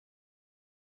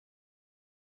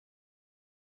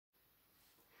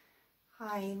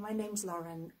Hi, my name's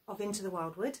Lauren of Into the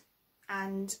Wildwood,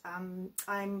 and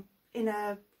I'm in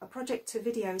a project to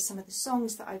video some of the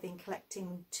songs that I've been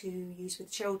collecting to use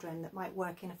with children that might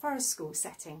work in a forest school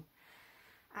setting.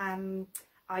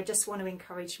 I just want to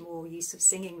encourage more use of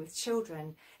singing with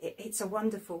children. It's a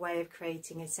wonderful way of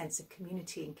creating a sense of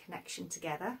community and connection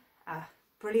together.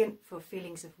 Brilliant for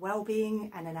feelings of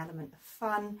well-being and an element of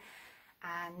fun,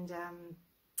 and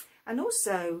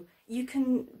also you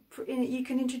can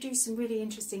introduce some really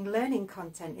interesting learning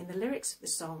content in the lyrics of the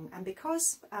song. And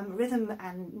because rhythm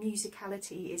and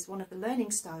musicality is one of the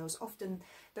learning styles, often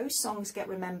those songs get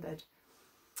remembered.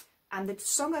 And the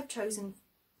song I've chosen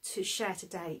to share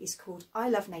today is called I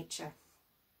Love Nature.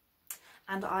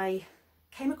 And I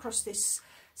came across this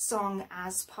song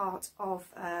as part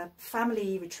of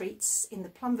family retreats in the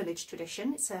Plum Village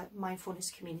tradition. It's a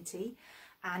mindfulness community,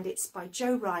 and it's by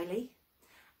Joe Reilly,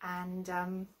 and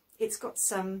it's got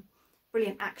some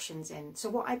brilliant actions in. So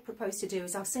what I propose to do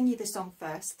is I'll sing you the song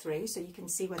first through so you can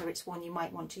see whether it's one you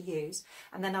might want to use,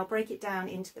 and then I'll break it down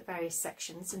into the various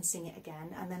sections and sing it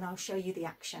again, and then I'll show you the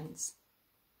actions.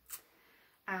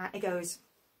 It goes,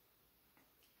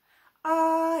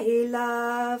 I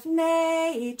love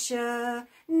nature,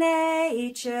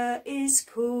 nature is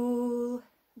cool.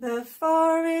 The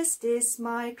forest is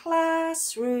my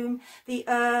classroom, the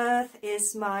earth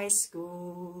is my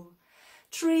school.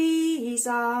 Trees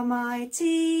are my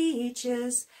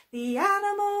teachers, the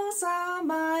animals are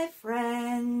my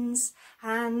friends,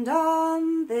 and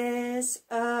on this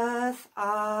earth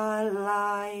our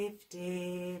life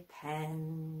depends.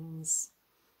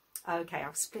 Okay,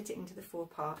 I'll split it into the four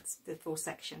parts, the four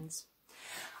sections.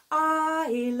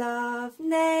 I love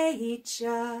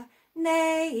nature,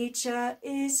 nature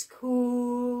is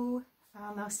cool.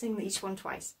 And I'll sing each one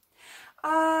twice.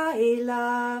 I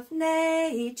love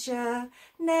nature,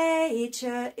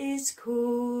 nature is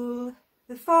cool.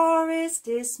 The forest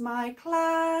is my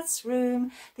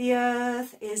classroom, the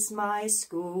earth is my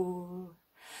school.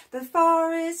 The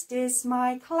forest is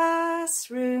my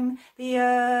classroom, the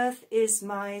earth is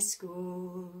my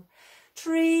school.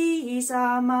 Trees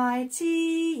are my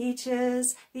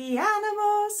teachers, the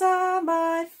animals are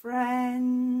my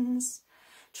friends.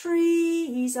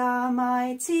 Trees are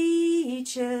my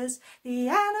teachers, the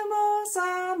animals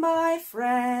are my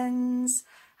friends.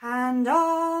 And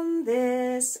on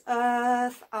this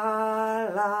earth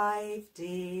our life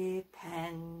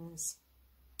depends.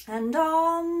 And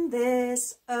on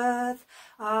this earth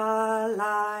our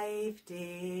life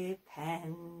depends.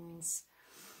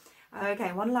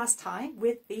 Okay, one last time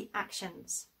with the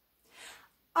actions.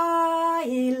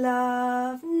 I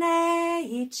love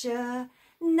nature,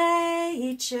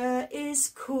 nature is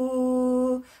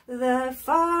cool. The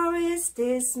forest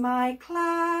is my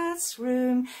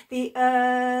classroom, the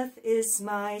earth is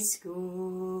my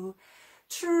school.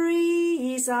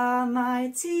 Trees are my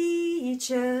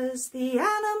teachers, the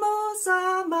animals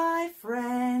are my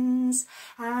friends,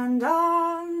 and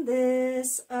on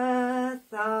this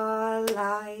earth our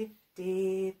life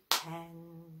depends.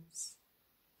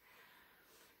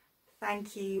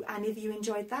 Thank you, and if you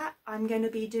enjoyed that, I'm going to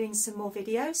be doing some more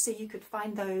videos, so you could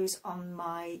find those on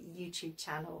my YouTube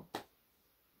channel.